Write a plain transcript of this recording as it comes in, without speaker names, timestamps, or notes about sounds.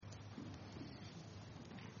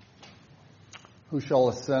Who shall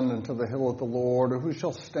ascend into the hill of the Lord, or who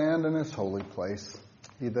shall stand in his holy place?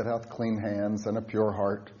 He that hath clean hands and a pure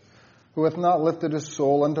heart, who hath not lifted his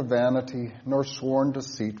soul unto vanity, nor sworn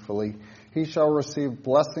deceitfully, he shall receive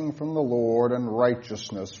blessing from the Lord and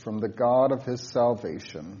righteousness from the God of his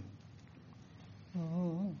salvation.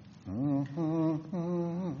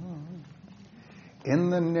 In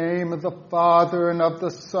the name of the Father, and of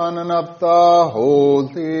the Son, and of the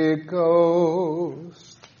Holy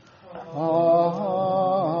Ghost. Amen.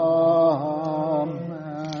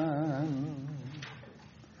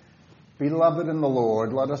 Beloved in the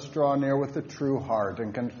Lord, let us draw near with a true heart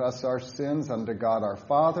and confess our sins unto God our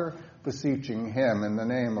Father, beseeching him in the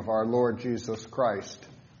name of our Lord Jesus Christ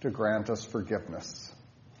to grant us forgiveness.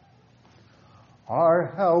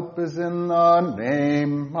 Our help is in the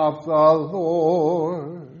name of the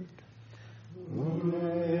Lord, who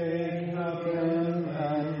made heaven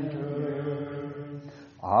and earth.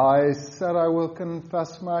 I said, I will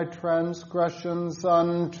confess my transgressions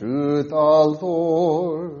unto the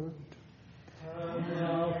Lord. And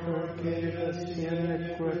thou forgivest the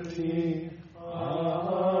iniquity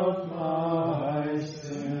of my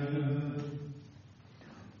sin.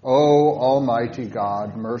 O Almighty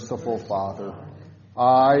God, merciful Father,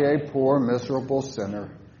 I, a poor, miserable sinner,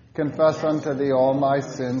 confess unto thee all my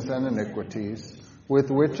sins and iniquities, with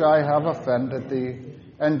which I have offended thee,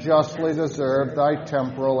 and justly deserve thy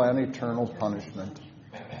temporal and eternal punishment.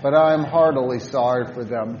 But I am heartily sorry for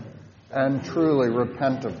them, and truly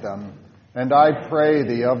repent of them. And I pray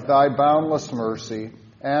thee of thy boundless mercy,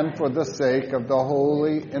 and for the sake of the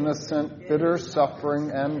holy, innocent, bitter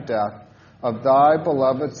suffering and death of thy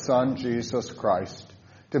beloved Son, Jesus Christ,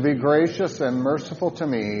 to be gracious and merciful to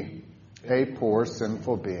me, a poor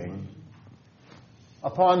sinful being.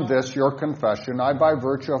 Upon this, your confession, I, by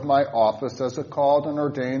virtue of my office as a called and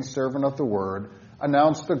ordained servant of the Word,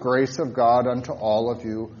 announce the grace of God unto all of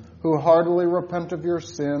you, who heartily repent of your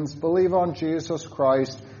sins, believe on Jesus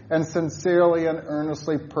Christ, and sincerely and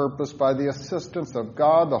earnestly purpose by the assistance of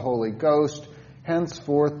God the Holy Ghost,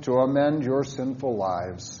 henceforth to amend your sinful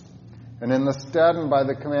lives. And in the stead and by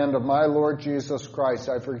the command of my Lord Jesus Christ,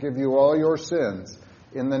 I forgive you all your sins,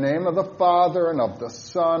 in the name of the Father, and of the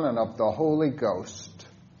Son, and of the Holy Ghost.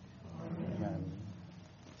 Amen.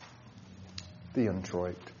 The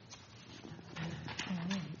Introit.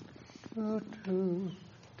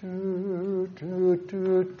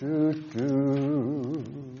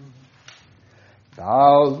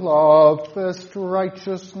 Thou lovest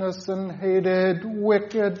righteousness and hated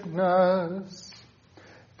wickedness.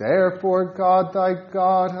 Therefore God thy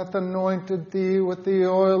God hath anointed thee with the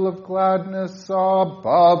oil of gladness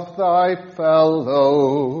above thy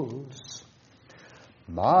fellows.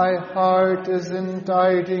 My heart is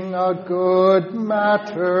inditing a good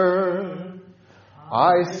matter.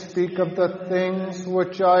 I speak of the things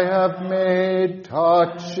which I have made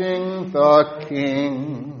touching the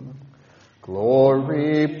King.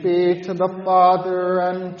 Glory be to the Father,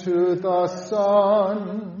 and to the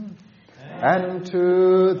Son, and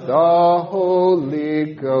to the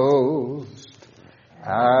Holy Ghost,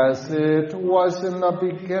 as it was in the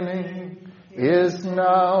beginning, is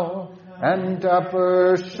now, and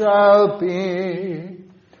ever shall be,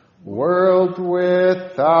 world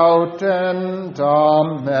without end.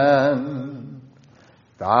 Amen.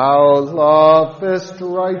 Thou lovest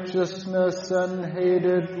righteousness and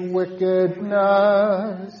hated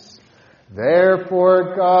wickedness.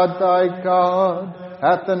 Therefore God thy God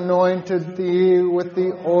hath anointed thee with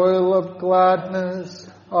the oil of gladness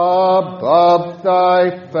above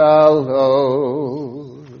thy fellows.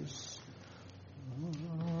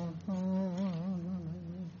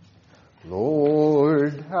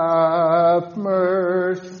 Lord, have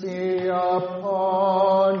mercy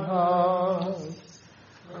upon us.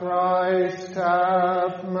 Christ,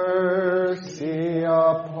 have mercy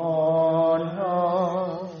upon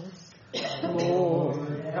us.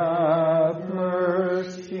 Lord, have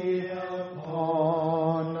mercy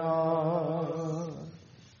upon us.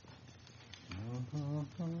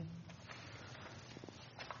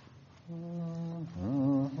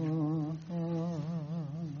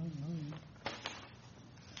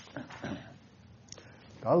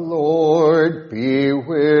 The Lord be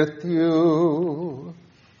with you.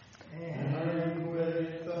 And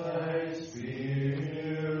with thy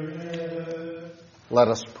spirit. Let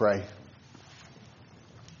us pray.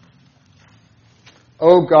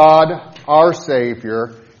 O God, our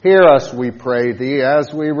Savior, hear us, we pray thee,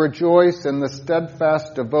 as we rejoice in the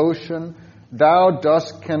steadfast devotion thou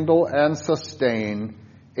dost kindle and sustain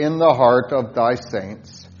in the heart of thy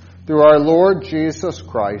saints. Through our Lord Jesus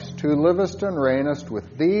Christ, who livest and reignest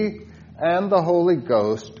with thee and the Holy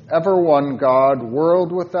Ghost, ever one God,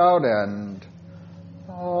 world without end.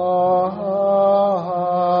 Amen.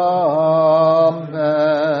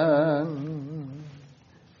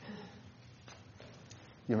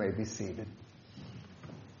 You may be seated.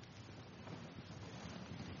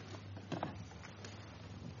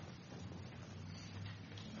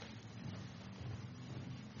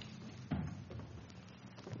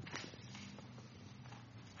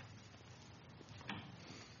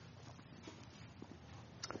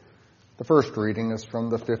 The first reading is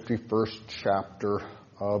from the 51st chapter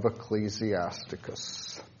of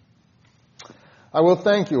Ecclesiasticus. I will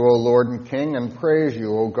thank you, O Lord and King, and praise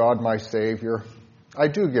you, O God, my Savior. I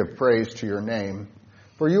do give praise to your name,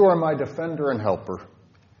 for you are my defender and helper,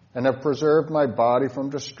 and have preserved my body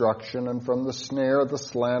from destruction and from the snare of the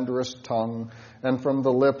slanderous tongue and from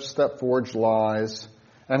the lips that forge lies,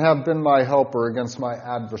 and have been my helper against my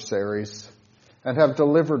adversaries, and have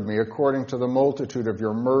delivered me according to the multitude of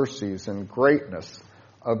your mercies and greatness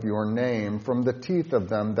of your name from the teeth of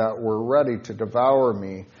them that were ready to devour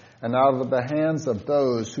me, and out of the hands of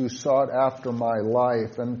those who sought after my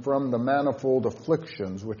life, and from the manifold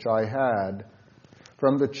afflictions which I had,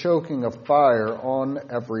 from the choking of fire on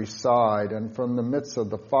every side, and from the midst of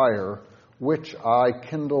the fire which I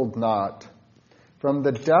kindled not, from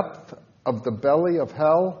the depth of the belly of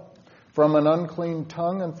hell, from an unclean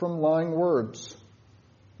tongue, and from lying words.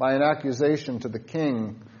 By an accusation to the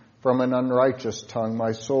king, from an unrighteous tongue,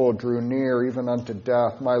 my soul drew near even unto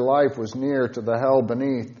death. My life was near to the hell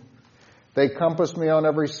beneath. They compassed me on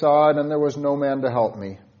every side, and there was no man to help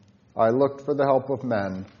me. I looked for the help of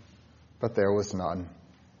men, but there was none.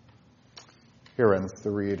 Here ends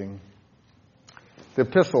the reading. The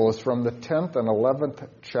epistle is from the 10th and 11th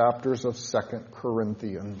chapters of 2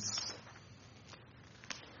 Corinthians.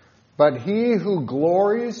 But he who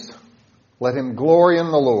glories, let him glory in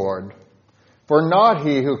the Lord. For not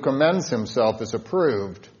he who commends himself is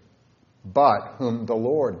approved, but whom the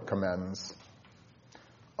Lord commends.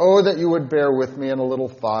 Oh, that you would bear with me in a little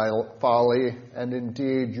folly, and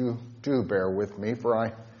indeed you do bear with me, for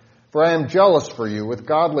I am jealous for you with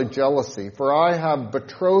godly jealousy, for I have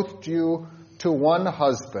betrothed you to one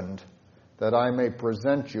husband, that I may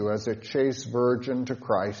present you as a chaste virgin to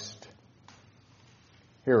Christ.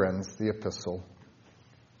 Here ends the epistle.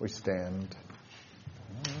 We stand.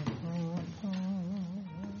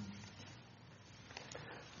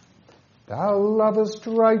 Thou lovest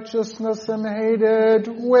righteousness and hated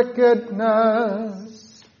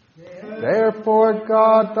wickedness. Therefore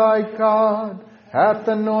God thy God hath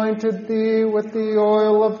anointed thee with the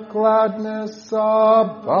oil of gladness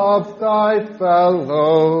above thy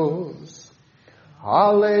fellows.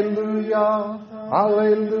 Alleluia,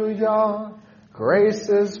 alleluia. Grace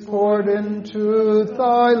is poured into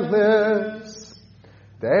thy lips.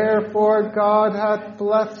 Therefore God hath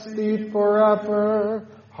blessed thee forever.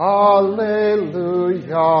 Hallelujah.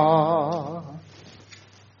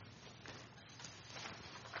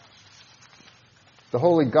 The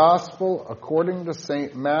Holy Gospel according to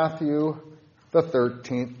St. Matthew, the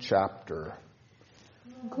 13th chapter.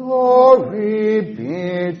 Glory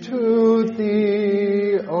be to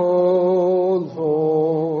thee, O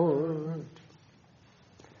Lord.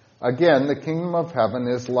 Again, the kingdom of heaven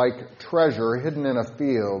is like treasure hidden in a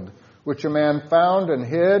field, which a man found and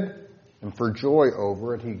hid, and for joy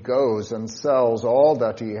over it he goes and sells all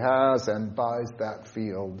that he has and buys that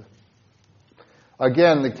field.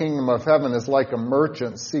 Again, the kingdom of heaven is like a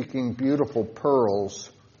merchant seeking beautiful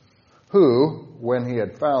pearls, who, when he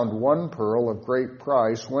had found one pearl of great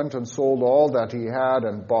price, went and sold all that he had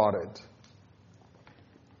and bought it.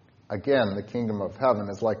 Again, the kingdom of heaven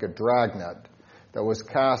is like a dragnet that was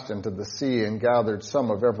cast into the sea and gathered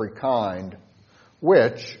some of every kind,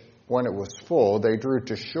 which, when it was full, they drew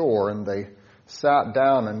to shore, and they sat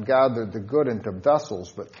down and gathered the good into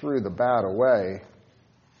vessels, but threw the bad away.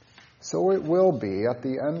 So it will be at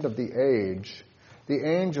the end of the age. The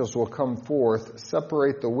angels will come forth,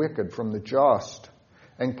 separate the wicked from the just,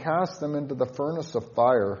 and cast them into the furnace of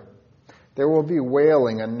fire. There will be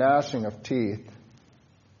wailing and gnashing of teeth.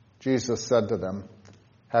 Jesus said to them,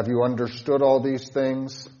 "Have you understood all these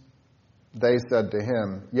things?" They said to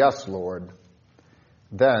him, "Yes, Lord."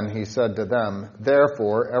 Then he said to them,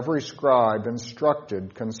 "Therefore every scribe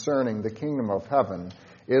instructed concerning the kingdom of heaven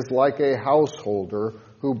is like a householder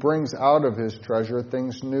who brings out of his treasure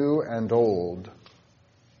things new and old."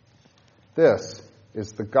 This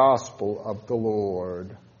is the gospel of the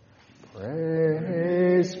Lord.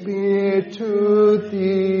 Praise be to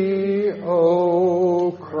thee,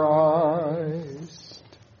 O Christ.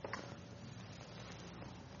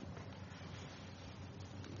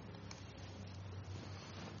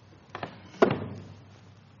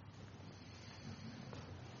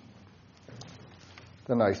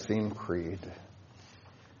 The Nicene Creed.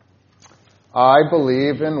 I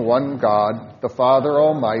believe in one God, the Father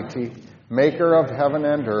Almighty, maker of heaven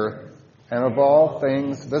and earth, and of all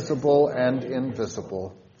things visible and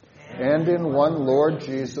invisible, and in one Lord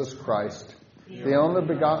Jesus Christ, the only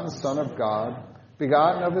begotten Son of God,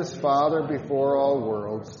 begotten of his Father before all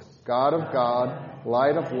worlds, God of God,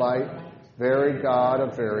 light of light, very God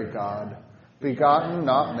of very God, begotten,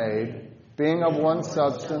 not made, being of one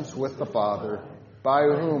substance with the Father, by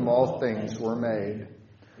whom all things were made,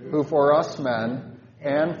 who for us men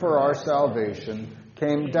and for our salvation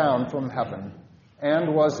came down from heaven,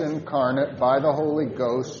 and was incarnate by the Holy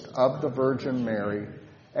Ghost of the Virgin Mary,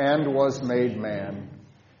 and was made man,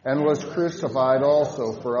 and was crucified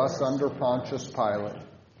also for us under Pontius Pilate.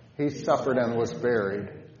 He suffered and was buried,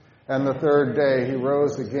 and the third day he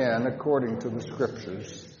rose again according to the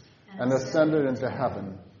Scriptures, and ascended into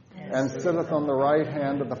heaven, and sitteth on the right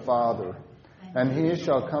hand of the Father. And he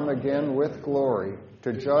shall come again with glory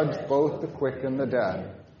to judge both the quick and the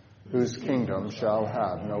dead, whose kingdom shall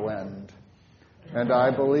have no end. And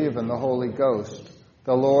I believe in the Holy Ghost,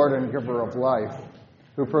 the Lord and giver of life,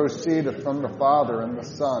 who proceedeth from the Father and the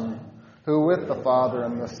Son, who with the Father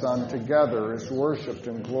and the Son together is worshipped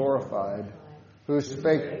and glorified, who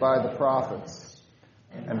spake by the prophets.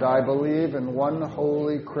 And I believe in one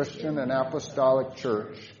holy Christian and apostolic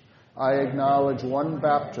church. I acknowledge one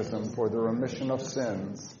baptism for the remission of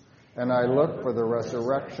sins, and I look for the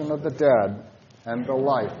resurrection of the dead and the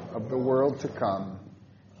life of the world to come.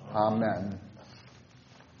 Amen.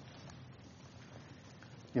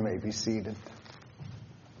 You may be seated.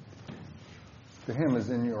 The hymn is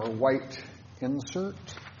in your white insert.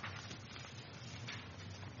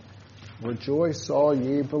 Rejoice, all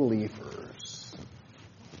ye believers.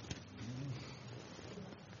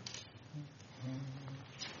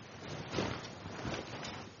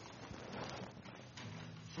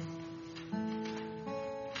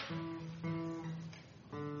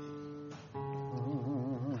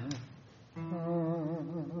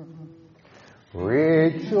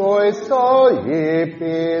 Rejoice, all ye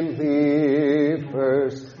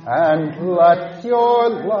believers, and let your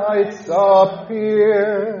lights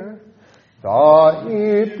appear. The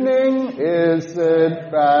evening is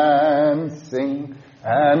advancing,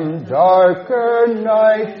 and darker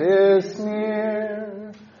night is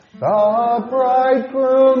near. The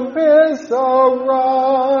bridegroom is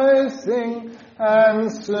arising,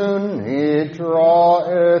 and soon he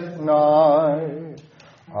draweth nigh.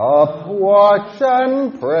 Up, watch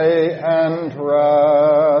and pray and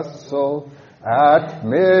wrestle. At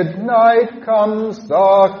midnight comes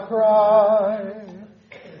the cry.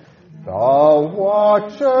 The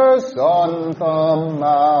watchers on the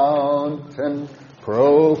mountain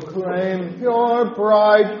proclaim your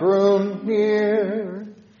bridegroom near.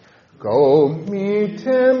 Go meet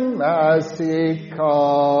him as he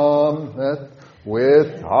cometh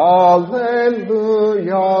with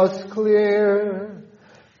hallelujahs clear.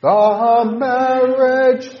 The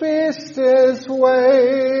marriage feast is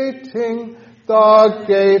waiting, the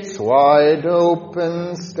gates wide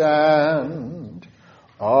open stand.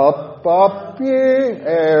 Up, up, ye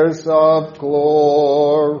heirs of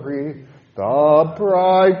glory, the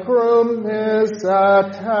bridegroom is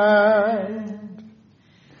at hand.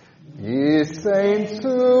 Ye saints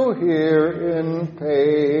who hear in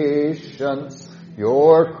patience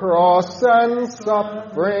your cross and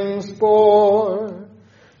sufferings bore,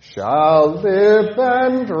 shall live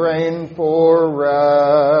and reign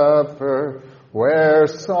forever, where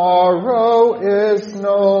sorrow is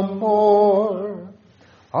no more.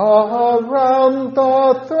 Around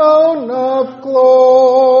the throne of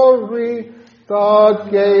glory, the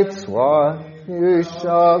gates wide you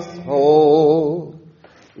shall hold.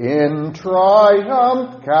 In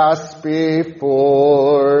triumph cast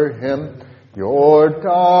before him your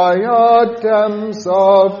diadems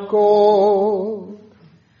of gold.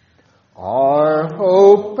 Our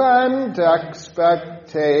hope and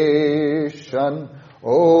expectation,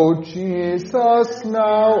 O Jesus,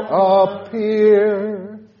 now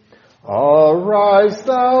appear. Arise,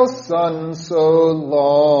 thou Son so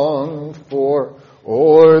longed for,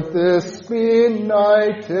 o'er this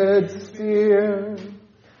benighted sphere.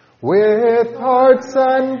 With hearts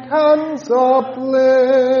and hands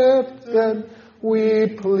uplifted, we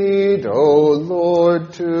plead, O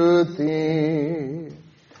Lord, to thee.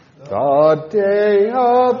 The day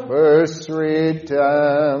of earth's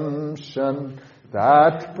redemption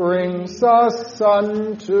that brings us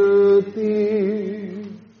unto thee.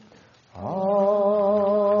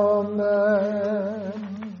 Amen.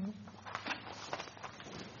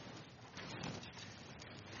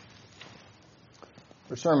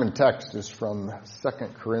 Our sermon text is from 2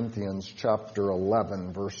 Corinthians chapter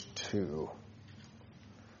 11, verse 2.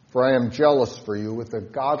 For I am jealous for you with a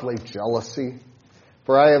godly jealousy,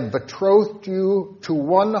 for I have betrothed you to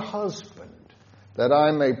one husband, that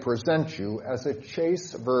I may present you as a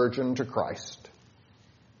chaste virgin to Christ.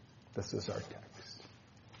 This is our text.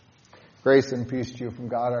 Grace and peace to you from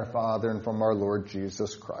God our Father and from our Lord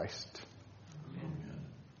Jesus Christ. Amen.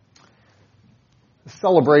 The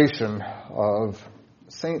celebration of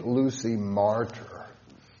St. Lucy Martyr.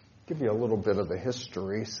 Give you a little bit of the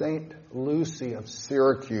history. St. Lucy of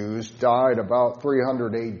Syracuse died about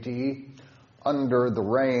 300 A.D. under the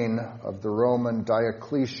reign of the Roman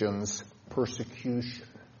Diocletian's persecution.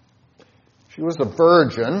 She was a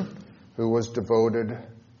virgin who was devoted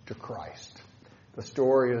to Christ. The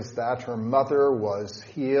story is that her mother was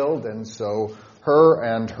healed, and so her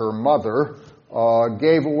and her mother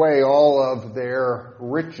gave away all of their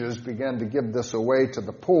riches, began to give this away to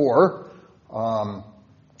the poor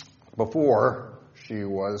before she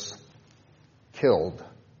was killed.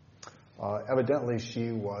 Evidently,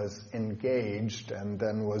 she was engaged and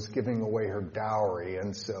then was giving away her dowry,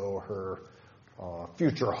 and so her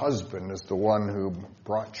future husband is the one who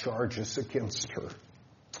brought charges against her.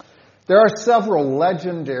 There are several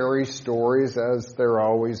legendary stories, as there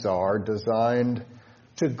always are, designed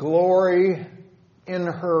to glory in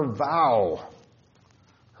her vow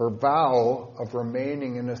of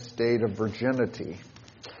remaining in a state of virginity.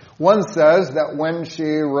 One says that when she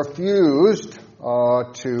refused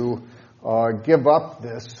to give up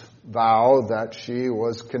this vow, that she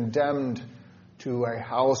was condemned to a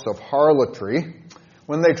house of harlotry.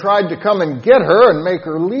 When they tried to come and get her and make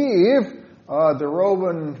her leave, the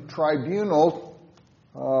Roman tribunal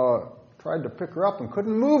tried to pick her up and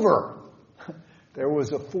couldn't move her. There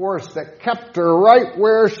was a force that kept her right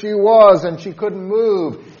where she was, and she couldn't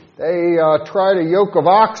move. They tried a yoke of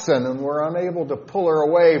oxen and were unable to pull her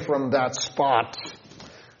away from that spot.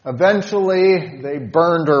 Eventually, they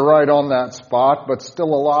burned her right on that spot, but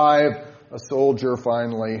still alive, a soldier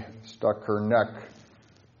finally stuck her neck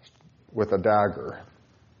with a dagger.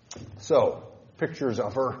 So, pictures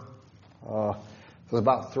of her. There's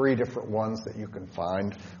about 3 different ones that you can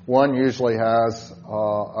find. One usually has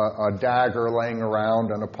a dagger laying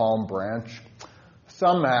around and a palm branch.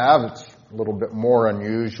 Some have, it's a little bit more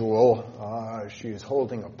unusual. She's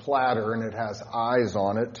holding a platter and it has eyes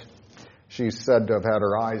on it. She's said to have had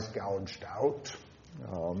her eyes gouged out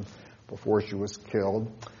before she was killed.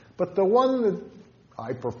 But the one that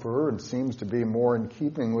I prefer and seems to be more in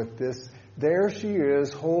keeping with this, there she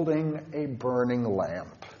is holding a burning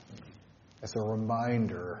lamp, as a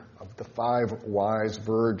reminder of the 5 wise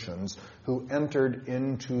virgins who entered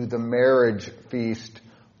into the marriage feast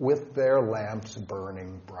with their lamps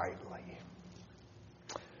burning brightly.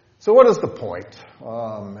 So what is the point?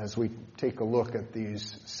 As we take a look at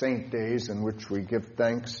these saint days in which we give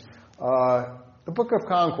thanks, the Book of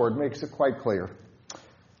Concord makes it quite clear.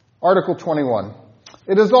 Article 21.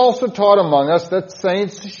 It is also taught among us that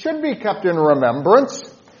saints should be kept in remembrance,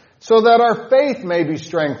 so that our faith may be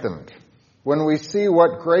strengthened, when we see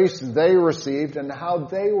what grace they received and how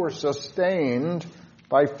they were sustained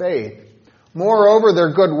by faith. Moreover,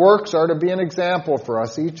 their good works are to be an example for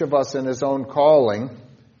us, each of us in his own calling,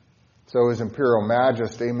 so his imperial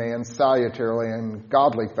majesty may in salutarily and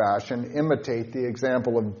godly fashion imitate the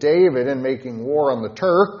example of David in making war on the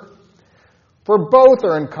Turk, for both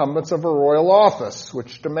are incumbents of a royal office,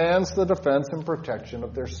 which demands the defense and protection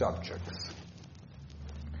of their subjects.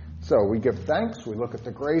 So we give thanks, we look at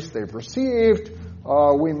the grace they've received,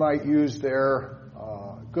 we might use their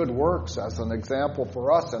good works as an example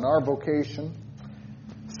for us in our vocation.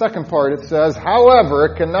 Second part, it says, however,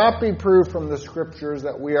 it cannot be proved from the Scriptures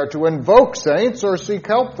that we are to invoke saints or seek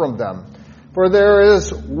help from them. For there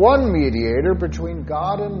is one mediator between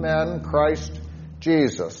God and men, Christ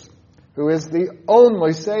Jesus, who is the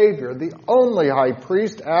only Savior, the only high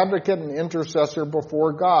priest, advocate, and intercessor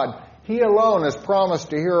before God. He alone has promised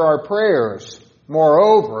to hear our prayers.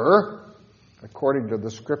 Moreover, according to the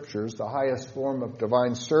Scriptures, the highest form of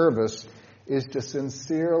divine service is to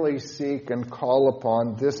sincerely seek and call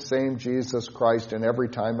upon this same Jesus Christ in every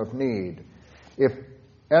time of need. If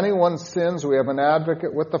anyone sins, we have an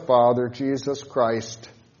advocate with the Father, Jesus Christ,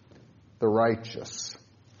 the righteous.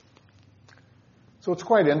 So it's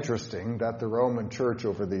quite interesting that the Roman Church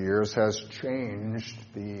over the years has changed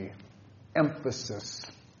the emphasis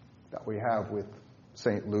that we have with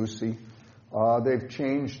St. Lucy. They've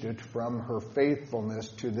changed it from her faithfulness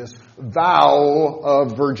to this vow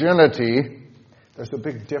of virginity. There's a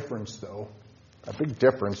big difference, though. A big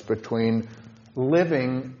difference between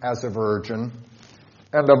living as a virgin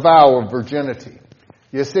and a vow of virginity.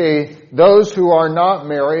 You see, those who are not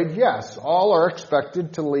married, yes, all are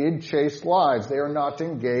expected to lead chaste lives. They are not to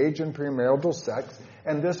engage in premarital sex,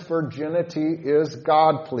 and this virginity is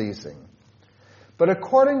God-pleasing. But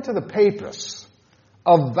according to the papists,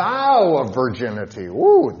 a vow of virginity,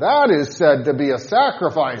 that is said to be a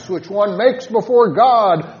sacrifice which one makes before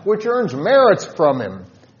God, which earns merits from Him.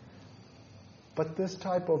 But this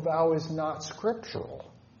type of vow is not scriptural.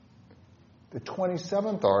 The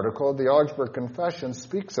 27th article of the Augsburg Confession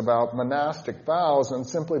speaks about monastic vows and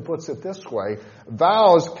simply puts it this way: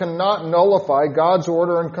 vows cannot nullify God's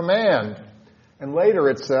order and command. And later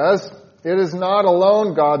it says, it is not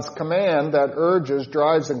alone God's command that urges,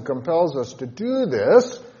 drives, and compels us to do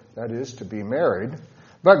this, that is, to be married,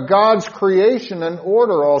 but God's creation and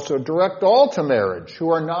order also direct all to marriage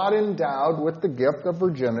who are not endowed with the gift of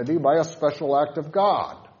virginity by a special act of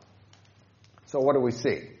God. So what do we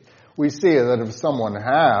see? We see that if someone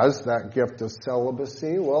has that gift of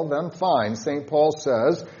celibacy, well then fine. St. Paul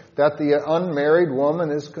says that the unmarried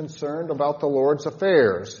woman is concerned about the Lord's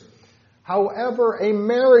affairs. However, a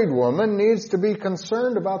married woman needs to be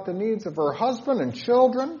concerned about the needs of her husband and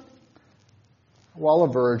children, while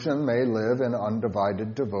a virgin may live in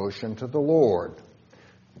undivided devotion to the Lord.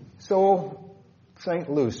 So, St.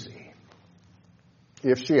 Lucy,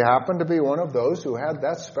 if she happened to be one of those who had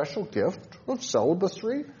that special gift of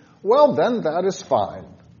celibacy, well, then that is fine.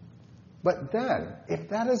 But then, if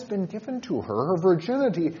that has been given to her, her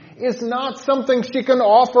virginity is not something she can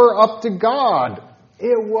offer up to God.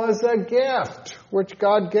 It was a gift which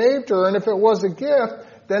God gave to her, and if it was a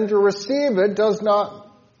gift, then to receive it does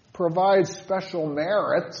not provide special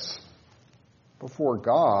merits before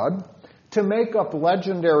God. To make up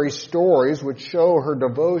legendary stories which show her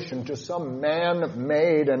devotion to some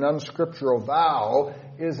man-made and unscriptural vow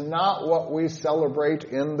is not what we celebrate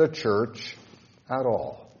in the church at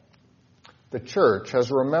all. The church has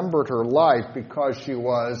remembered her life because she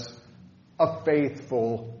was a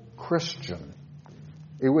faithful Christian.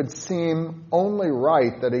 It would seem only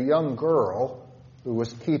right that a young girl who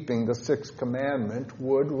was keeping the sixth commandment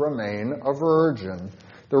would remain a virgin.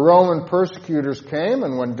 The Roman persecutors came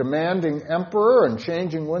and when demanding emperor and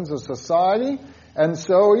changing winds of society. And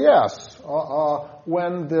so, yes,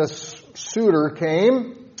 when this suitor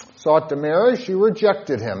came, sought to marry, she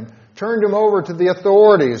rejected him, turned him over to the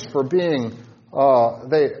authorities for being,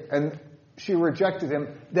 and she rejected him.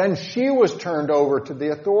 Then she was turned over to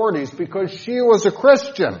the authorities because she was a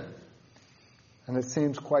Christian. And it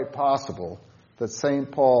seems quite possible that St.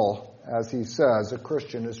 Paul, as he says, a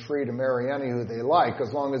Christian is free to marry any who they like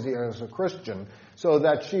as long as he is a Christian. So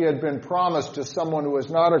that she had been promised to someone who was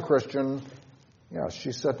not a Christian, yes,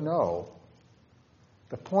 she said no.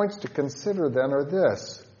 The points to consider then are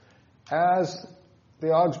this. As the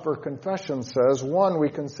Augsburg Confession says, one, we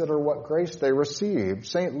consider what grace they received.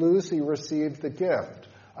 St. Lucy received the gift,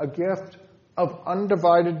 a gift of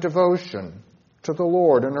undivided devotion to the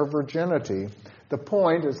Lord in her virginity. The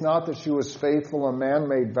point is not that she was faithful in a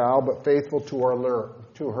man-made vow, but faithful to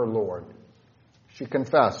her Lord. She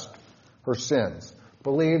confessed her sins,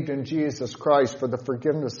 believed in Jesus Christ for the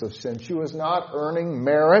forgiveness of sins. She was not earning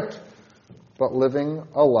merit, but living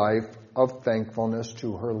a life of thankfulness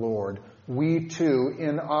to her Lord. We too,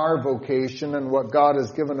 in our vocation and what God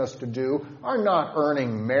has given us to do, are not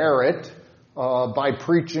earning merit by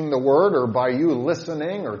preaching the word or by you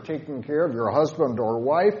listening or taking care of your husband or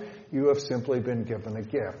wife. You have simply been given a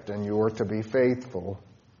gift, and you are to be faithful.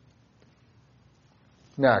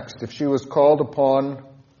 Next, if she was called upon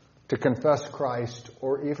to confess Christ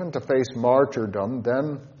or even to face martyrdom,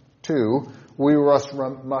 then, too, we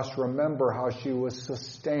must remember how she was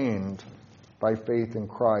sustained by faith in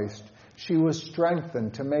Christ. She was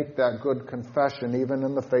strengthened to make that good confession even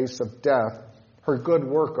in the face of death. Her good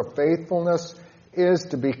work of faithfulness is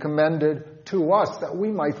to be commended to us that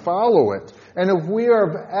we might follow it. And if we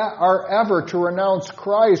are ever to renounce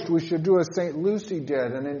Christ, we should do as St. Lucy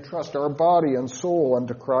did and entrust our body and soul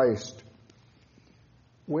unto Christ.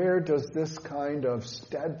 Where does this kind of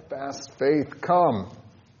steadfast faith come?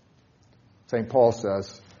 St. Paul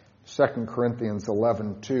says, 2 Corinthians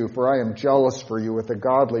 11:2, for I am jealous for you with a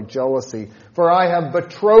godly jealousy, for I have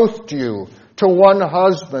betrothed you to one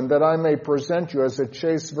husband that I may present you as a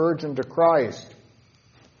chaste virgin to Christ.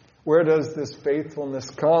 Where does this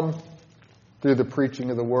faithfulness come? Through the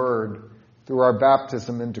preaching of the Word. Through our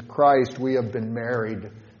baptism into Christ, we have been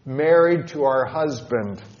married to our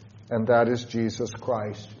husband, and that is Jesus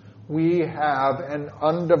Christ. We have an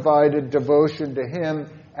undivided devotion to Him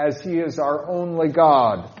as He is our only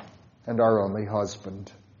God and our only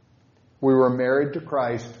husband. We were married to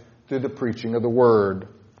Christ through the preaching of the Word.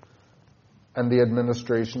 and the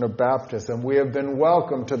administration of baptism. We have been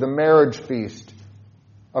welcomed to the marriage feast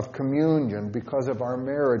of communion because of our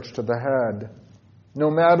marriage to the head. No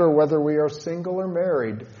matter whether we are single or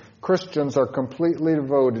married, Christians are completely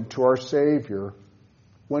devoted to our Savior.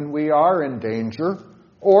 When we are in danger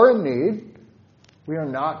or in need, we are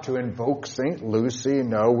not to invoke St. Lucy.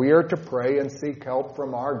 No, we are to pray and seek help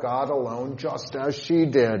from our God alone, just as she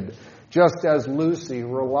did. Just as Lucy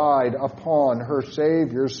relied upon her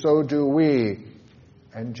Savior, so do we.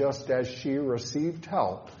 And just as she received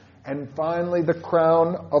help, and finally the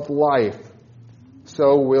crown of life,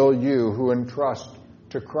 so will you who entrust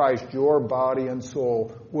to Christ your body and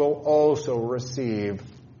soul will also receive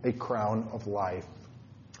a crown of life.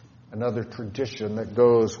 Another tradition that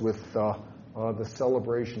goes with the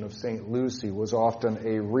celebration of St. Lucy was often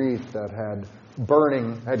a wreath that had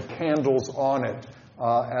candles on it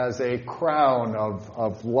as a crown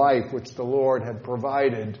of life which the Lord had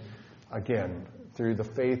provided, again, through the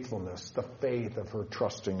faithfulness, the faith of her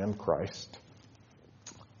trusting in Christ.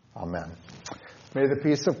 Amen. May the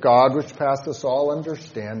peace of God, which passeth all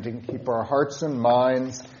understanding, keep our hearts and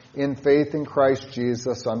minds in faith in Christ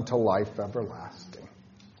Jesus unto life everlasting.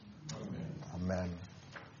 Amen.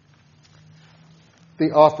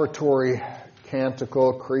 The offertory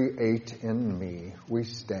canticle, Create in Me. We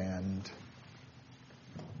stand.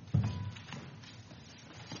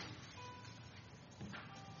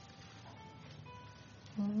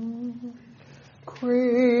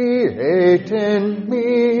 Create in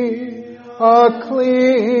me a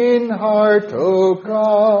clean heart, O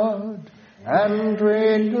God, and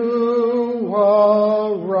renew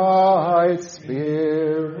a right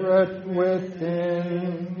spirit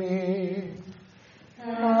within me.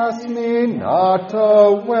 Cast me not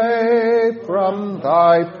away from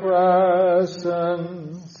thy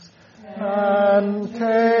presence, and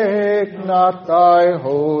take not thy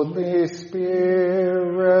Holy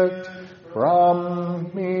Spirit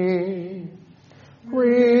from me.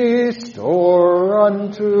 Restore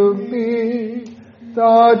unto me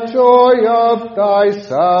the joy of thy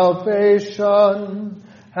salvation,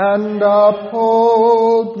 and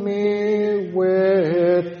uphold me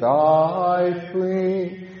with thy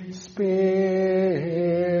free Spirit.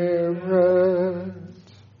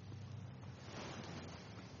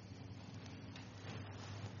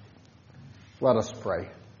 Let us pray.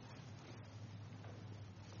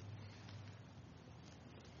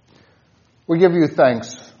 We give you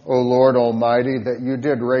thanks, O Lord Almighty, that you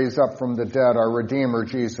did raise up from the dead our Redeemer,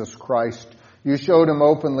 Jesus Christ. You showed him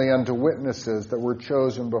openly unto witnesses that were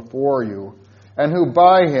chosen before you, and who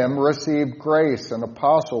by him received grace and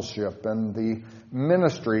apostleship and the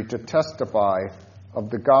ministry to testify of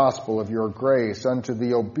the gospel of your grace unto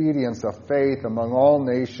the obedience of faith among all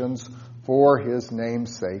nations for his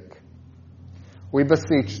name's sake. We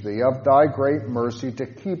beseech thee of thy great mercy to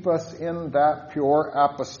keep us in that pure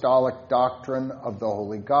apostolic doctrine of the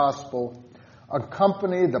Holy Gospel.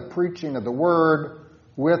 Accompany the preaching of the Word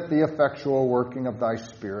with the effectual working of thy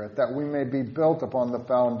Spirit, that we may be built upon the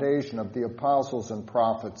foundation of the apostles and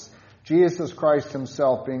prophets, Jesus Christ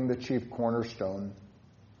himself being the chief cornerstone.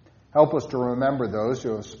 Help us to remember those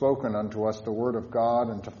who have spoken unto us the word of God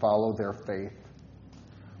and to follow their faith.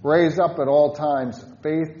 Raise up at all times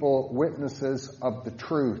faithful witnesses of the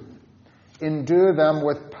truth. Endue them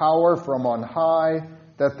with power from on high,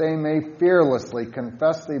 that they may fearlessly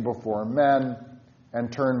confess thee before men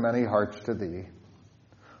and turn many hearts to thee.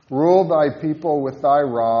 Rule thy people with thy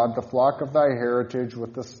rod, the flock of thy heritage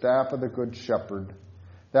with the staff of the good shepherd,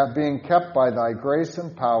 that being kept by thy grace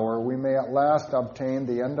and power, we may at last obtain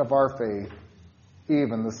the end of our faith,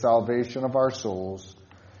 even the salvation of our souls.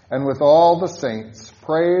 And with all the saints,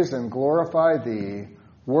 praise and glorify thee,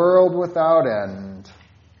 world without end.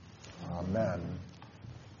 Amen.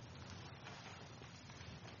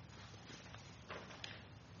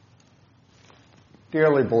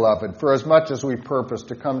 Dearly beloved, for as much as we purpose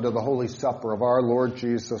to come to the Holy Supper of our Lord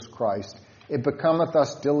Jesus Christ, it becometh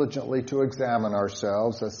us diligently to examine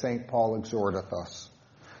ourselves, as St. Paul exhorteth us.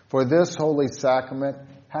 For this holy sacrament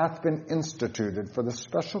hath been instituted for the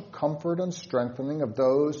special comfort and strengthening of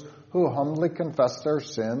those who humbly confess their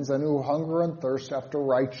sins and who hunger and thirst after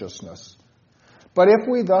righteousness. But if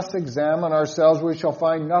we thus examine ourselves, we shall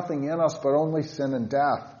find nothing in us but only sin and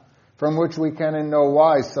death, from which we can in no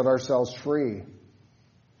wise set ourselves free.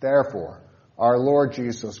 Therefore, our Lord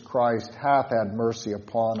Jesus Christ hath had mercy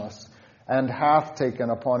upon us, and hath taken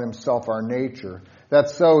upon himself our nature, that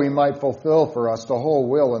so he might fulfill for us the whole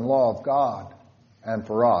will and law of God, and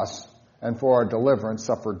for us, and for our deliverance,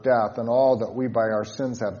 suffered death, and all that we by our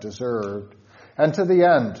sins have deserved, and to the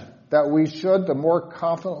end that we should the more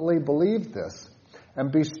confidently believe this,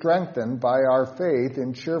 and be strengthened by our faith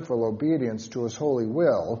in cheerful obedience to his holy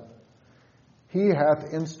will, he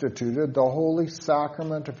hath instituted the holy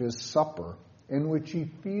sacrament of his supper, in which he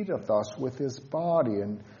feedeth us with his body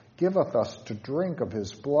and giveth us to drink of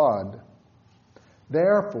his blood.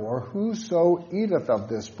 Therefore, whoso eateth of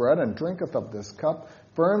this bread and drinketh of this cup,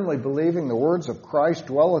 firmly believing the words of Christ,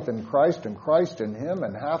 dwelleth in Christ, and Christ in him,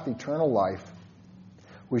 and hath eternal life.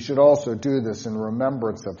 We should also do this in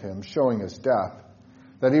remembrance of him, showing his death,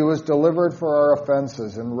 that he was delivered for our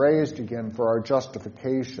offenses and raised again for our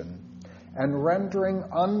justification, and rendering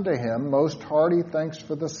unto him most hearty thanks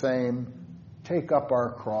for the same, take up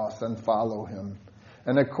our cross and follow him.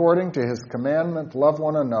 And according to his commandment, love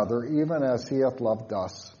one another, even as he hath loved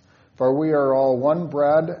us. For we are all one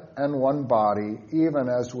bread and one body, even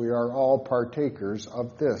as we are all partakers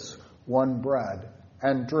of this one bread,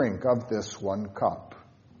 and drink of this one cup.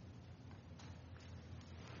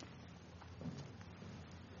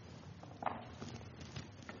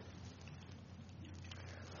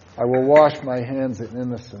 I will wash my hands in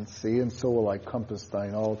innocency, and so will I compass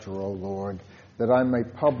thine altar, O Lord, that I may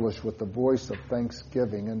publish with the voice of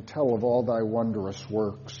thanksgiving and tell of all thy wondrous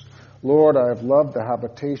works. Lord, I have loved the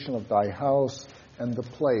habitation of thy house and the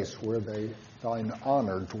place where thine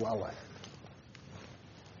honor dwelleth.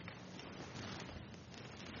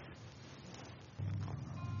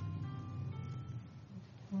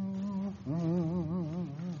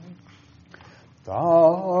 The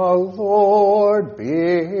Lord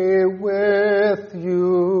be with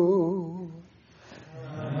you.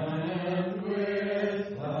 And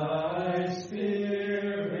with thy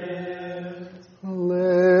spirit.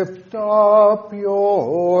 Lift up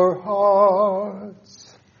your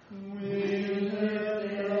hearts. We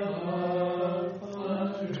lift them up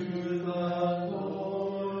unto the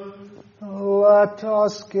Lord. Let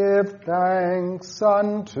us give thanks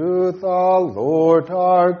unto the Lord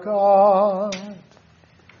our God.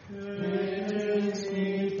 It is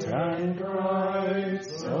meet and right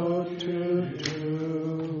so to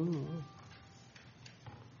do.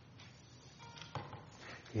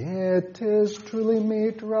 It is truly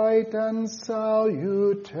meet, right, and salutary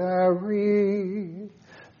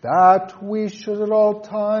that we should at all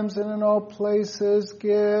times and in all places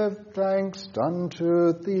give thanks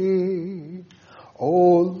unto thee,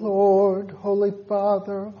 O Lord, Holy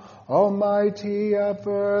Father, Almighty,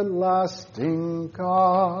 everlasting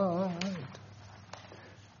God.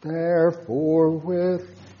 Therefore, with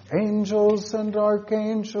angels and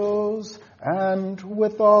archangels, and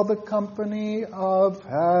with all the company of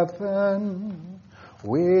heaven,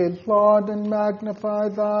 we laud and magnify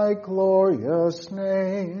thy glorious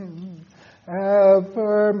name,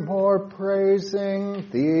 evermore praising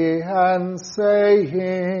thee and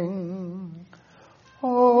saying,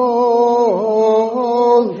 Holy,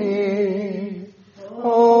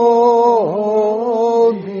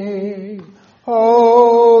 holy,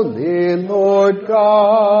 holy Lord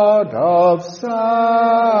God of Sabaoth,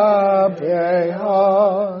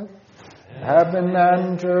 heaven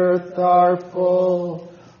and earth are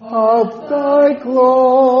full of thy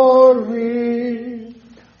glory.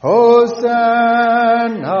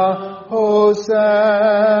 Hosanna,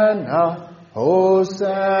 Hosanna,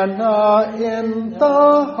 Hosanna in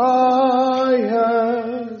the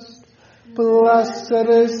highest. Blessed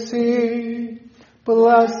is he,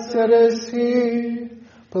 blessed is he,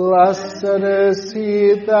 blessed is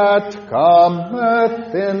he that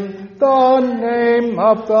cometh in the name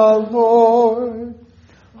of the Lord.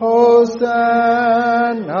 Hosanna,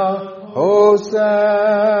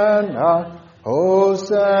 Hosanna,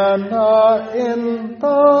 Hosanna in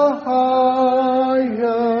the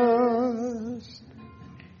highest.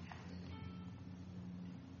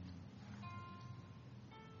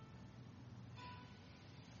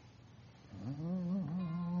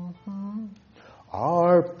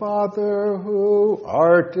 Our Father who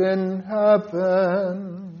art in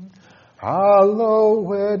heaven,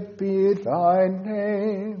 hallowed be thy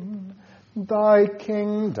name. Thy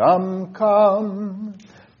kingdom come,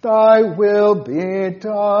 thy will be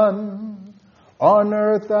done, on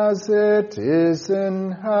earth as it is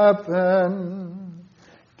in heaven.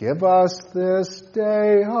 Give us this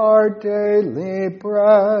day our daily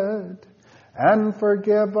bread, and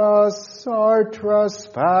forgive us our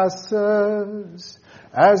trespasses,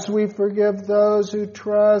 as we forgive those who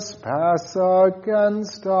trespass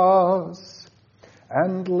against us.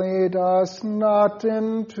 And lead us not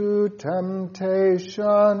into temptation,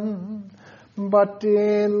 but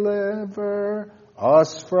deliver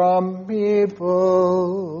us from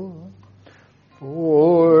evil.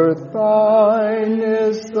 For thine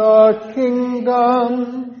is the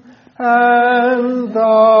kingdom, and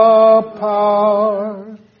the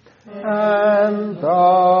power, and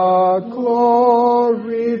the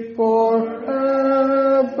glory forever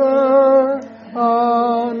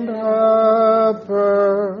and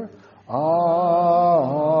ever. Amen.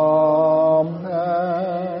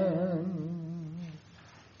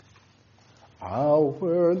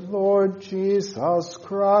 Our Lord Jesus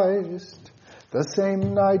Christ, the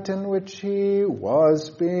same night in which he was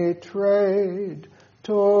betrayed,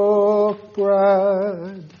 took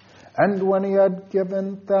bread, and when he had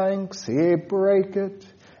given thanks, he brake it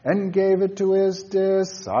and gave it to his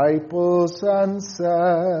disciples and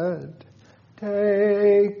said,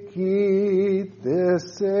 "Take, eat,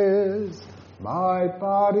 this is my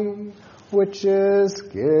body, which is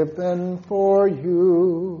given for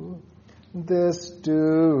you. This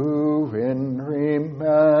do in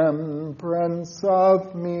remembrance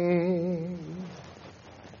of me."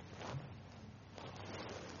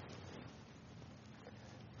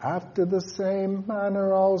 After the same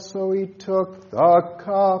manner also he took the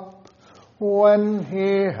cup when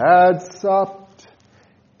he had supped,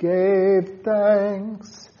 gave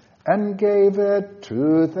thanks, and gave it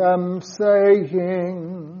to them,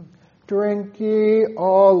 saying, "Drink ye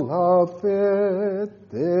all of it.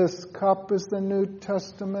 This cup is the New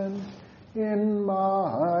Testament in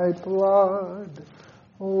my blood,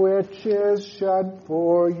 which is shed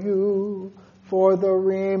for you for the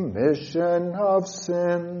remission of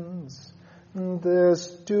sins. This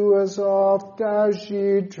do as oft as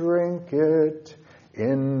ye drink it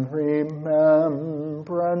in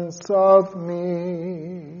remembrance of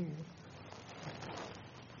me."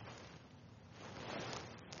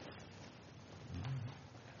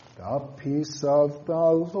 The peace of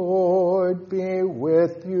the Lord be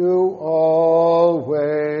with you always.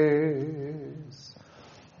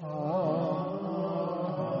 Amen.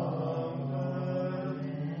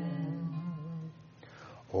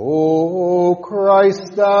 O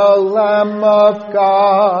Christ, the Lamb of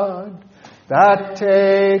God, that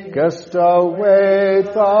takest away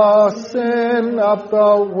the sin of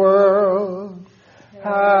the world,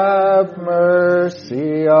 have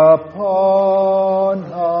mercy upon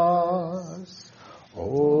us.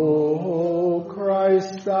 O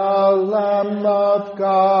Christ, the Lamb of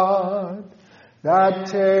God, that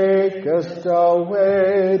takest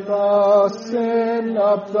away the sin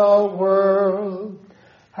of the world,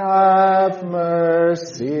 have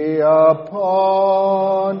mercy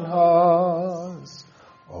upon us.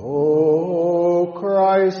 O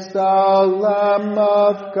Christ, the Lamb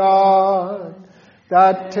of God,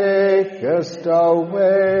 that takest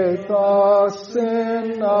away the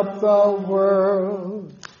sin of the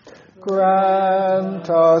world, grant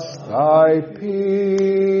us thy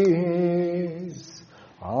peace.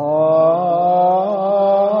 Amen.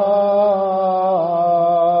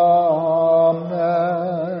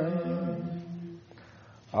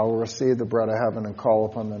 I will receive the bread of heaven and call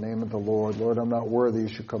upon the name of the Lord. Lord, I'm not worthy you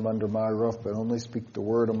should come under my roof, but only speak the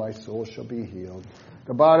word, and my soul shall be healed.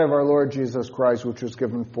 The body of our Lord Jesus Christ, which was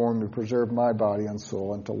given for me, to preserve my body and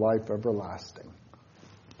soul unto life everlasting.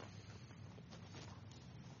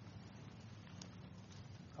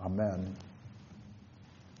 Amen.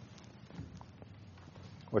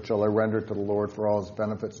 What shall I render to the Lord for all his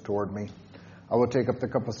benefits toward me? I will take up the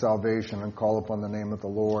cup of salvation and call upon the name of the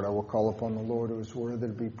Lord. I will call upon the Lord who is worthy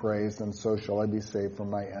to be praised, and so shall I be saved from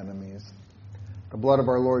my enemies. The blood of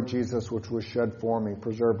our Lord Jesus, which was shed for me,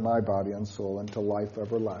 preserve my body and soul unto life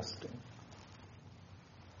everlasting.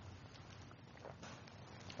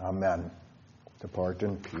 Amen. Depart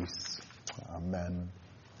in peace. Amen.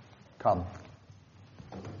 Come.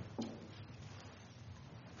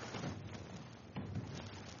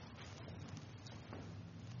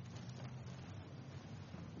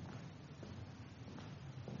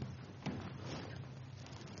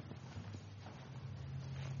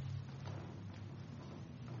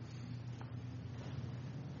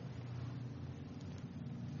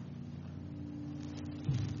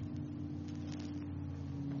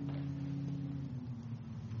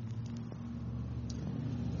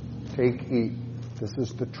 Take, eat. This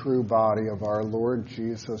is the true body of our Lord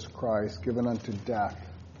Jesus Christ, given unto death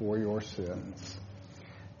for your sins.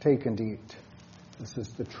 Take and eat. This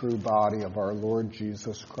is the true body of our Lord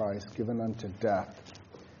Jesus Christ, given unto death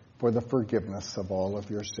for the forgiveness of all of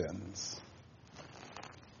your sins.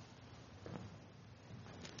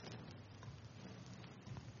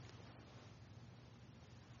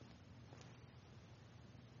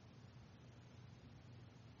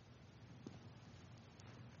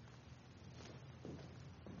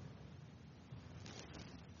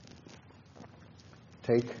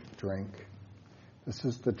 Take, drink. This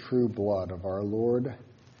is the true blood of our Lord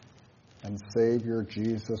and Savior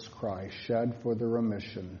Jesus Christ, shed for the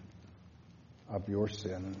remission of your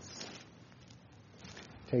sins.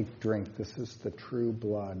 Take, drink. This is the true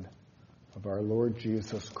blood of our Lord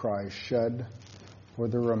Jesus Christ, shed for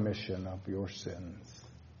the remission of your sins.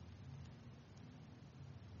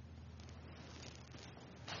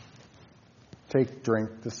 Take,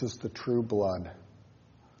 drink. This is the true blood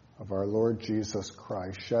of our Lord Jesus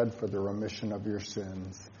Christ, shed for the remission of your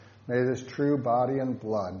sins. May this true body and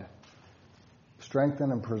blood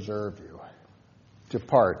strengthen and preserve you.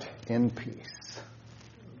 Depart in peace.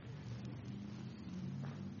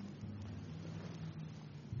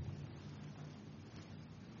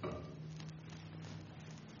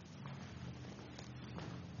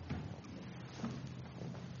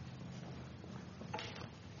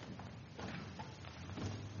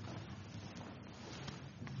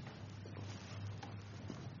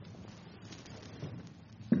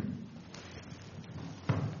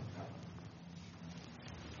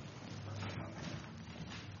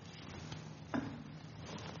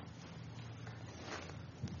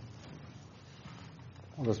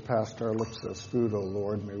 Let us past our lips as food, O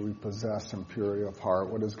Lord. May we possess in purity of heart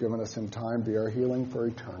what is given us in time be our healing for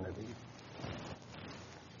eternity.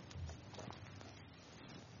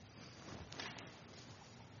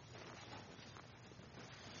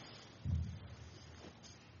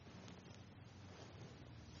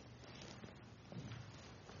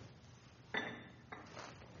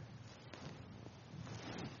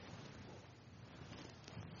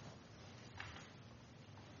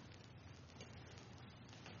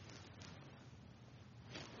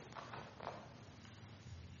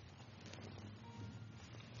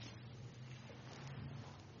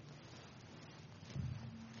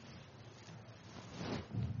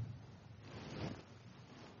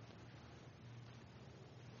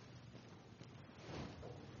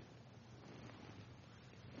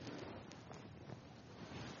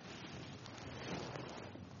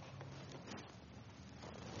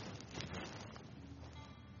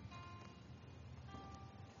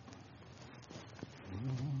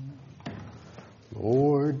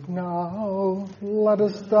 Lord, now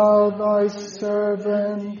lettest thou thy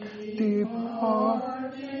servant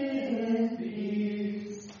depart in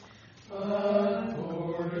peace,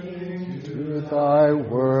 according to thy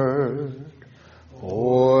word.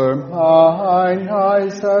 For mine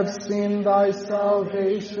eyes have seen thy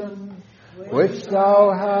salvation, which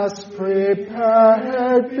thou hast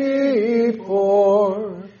prepared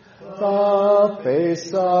before the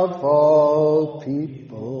face of all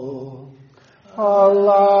people, a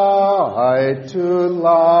light to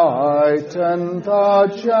lighten the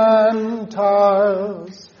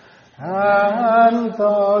Gentiles, and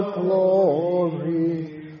the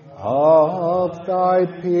glory of thy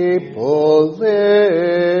people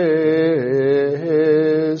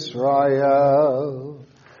Israel.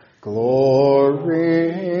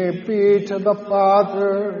 Glory be to the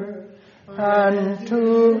Father, and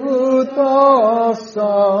to the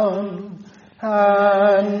Son,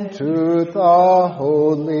 and to the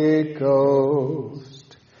Holy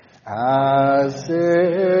Ghost, as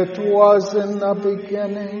it was in the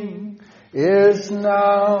beginning, is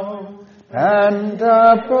now, and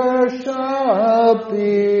ever shall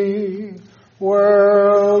be,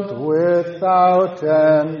 world without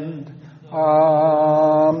end.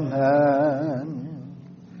 Amen.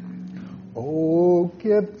 Oh,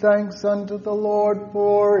 give thanks unto the Lord,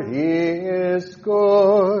 for he is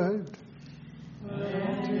good,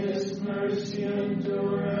 and his mercy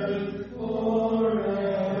endureth forever.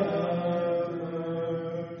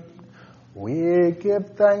 We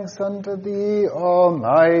give thanks unto thee,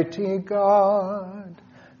 Almighty God,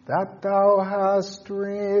 that thou hast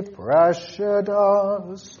refreshed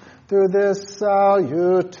us through this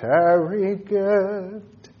salutary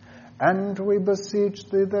gift. And we beseech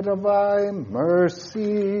thee that of thy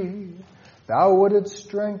mercy thou wouldest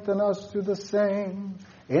strengthen us through the same,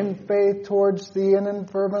 in faith towards thee and in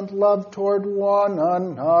fervent love toward one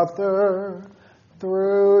another,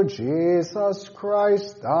 through Jesus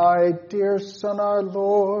Christ, thy dear Son, our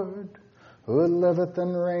Lord, who liveth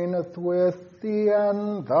and reigneth with thee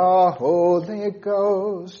and the Holy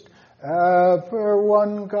Ghost, ever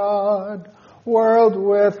one God, world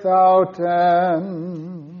without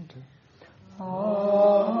end. Amen.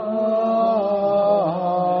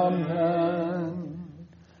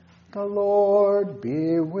 The Lord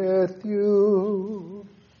be with you.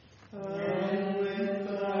 And with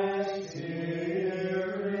thy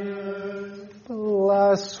spirit.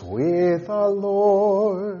 Bless we the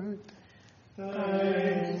Lord.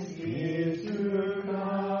 Thanks be to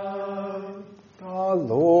God. The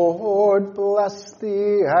Lord bless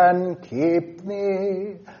thee and keep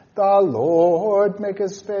thee. The Lord make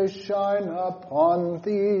his face shine upon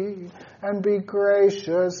thee, and be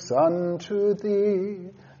gracious unto thee.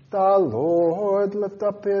 The Lord lift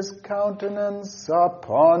up his countenance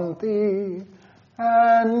upon thee,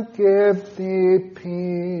 and give thee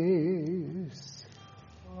peace.